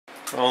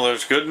Well,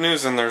 there's good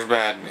news and there's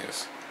bad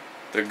news.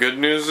 The good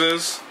news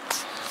is,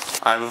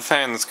 I have a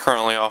fan that's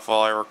currently off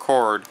while I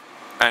record,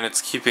 and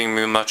it's keeping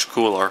me much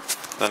cooler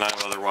than I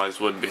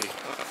otherwise would be.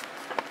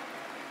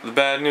 The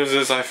bad news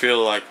is I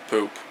feel like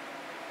poop.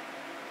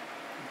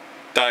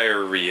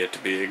 Diarrhea, to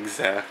be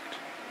exact.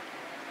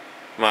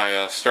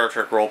 My Star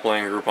Trek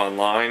role-playing group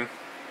online,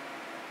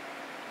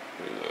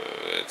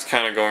 it's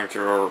kind of going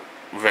through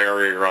a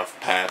very rough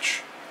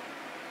patch.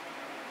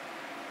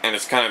 And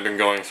it's kind of been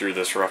going through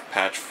this rough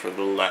patch for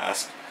the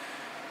last...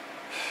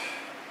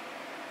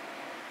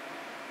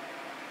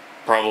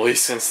 probably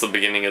since the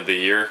beginning of the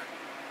year.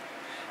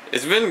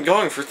 It's been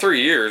going for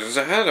 3 years.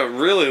 I had a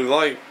really,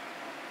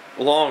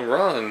 long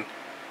run.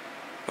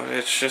 But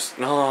it's just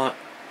not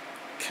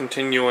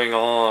continuing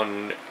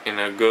on in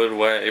a good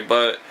way.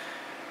 But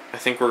I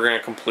think we're going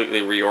to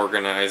completely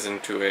reorganize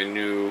into a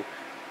new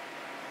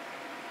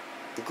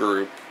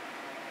group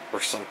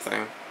or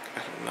something. I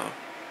don't know.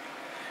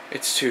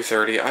 It's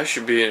 2:30. I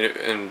should be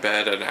in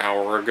bed an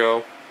hour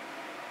ago.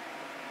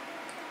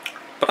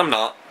 But I'm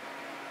not.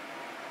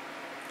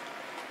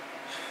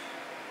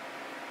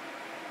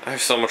 I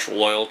have so much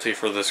loyalty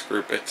for this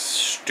group, it's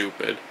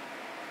stupid.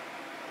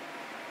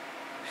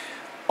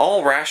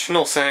 All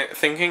rational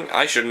thinking,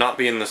 I should not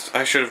be in this.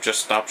 I should have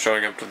just stopped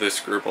showing up to this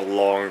group a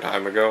long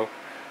time ago.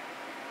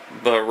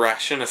 But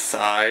ration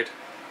aside,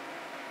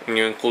 when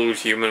you include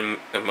human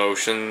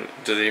emotion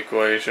to the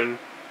equation,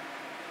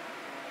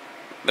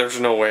 there's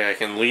no way I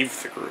can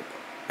leave the group.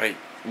 I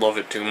love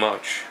it too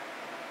much.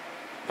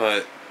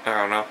 But, I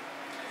don't know.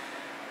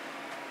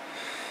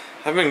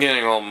 I've been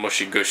getting all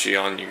mushy-gushy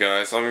on you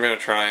guys. I'm gonna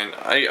try and...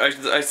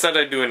 I said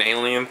I'd do an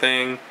alien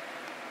thing.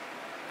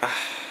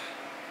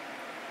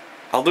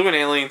 I'll do an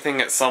alien thing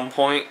at some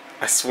point,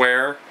 I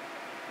swear.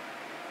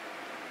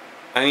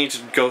 I need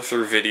to go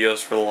through videos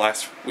for the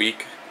last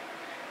week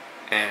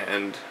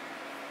and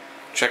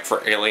check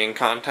for alien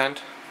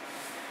content.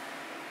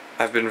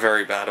 I've been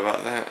very bad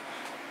about that.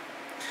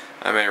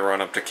 I may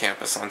run up to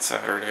campus on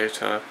Saturday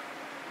to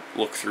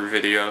look through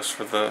videos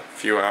for the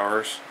few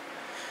hours.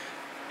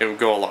 It would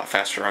go a lot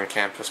faster on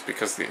campus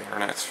because the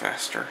internet's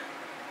faster.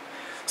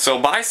 So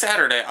by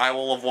Saturday, I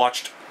will have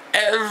watched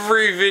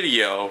every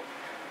video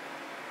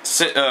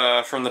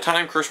from the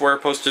time Chris Ware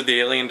posted the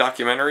Alien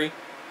documentary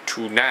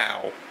to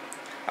now.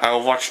 I will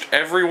have watched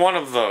every one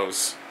of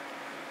those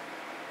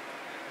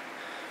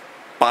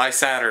by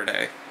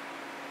Saturday.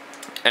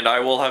 And I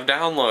will have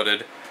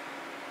downloaded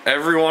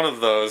every one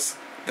of those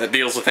that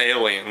deals with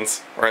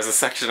aliens, or has a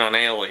section on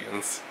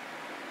aliens.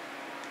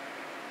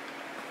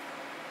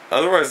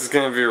 Otherwise, it's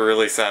going to be a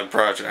really sad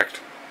project.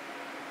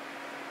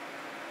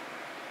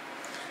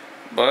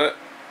 But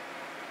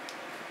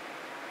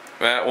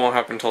that won't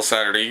happen until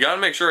Saturday. You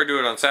gotta make sure I do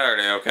it on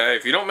Saturday, okay?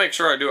 If you don't make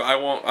sure I do it,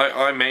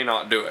 I may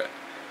not do it.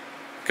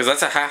 Because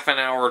that's a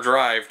half-an-hour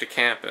drive to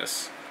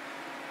campus.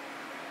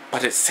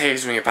 But it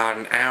saves me about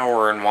an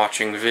hour in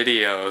watching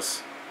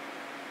videos.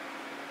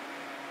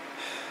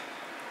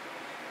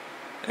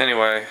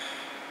 Anyway,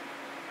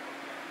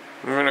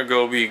 I'm gonna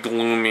go be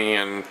gloomy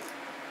and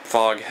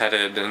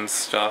fog-headed and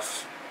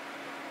stuff.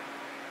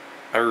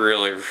 I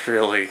really,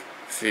 really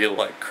feel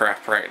like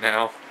crap right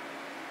now.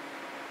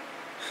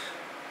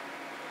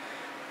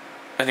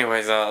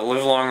 Anyways,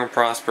 live long and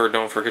prosper,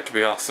 don't forget to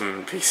be awesome,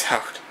 and peace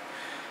out.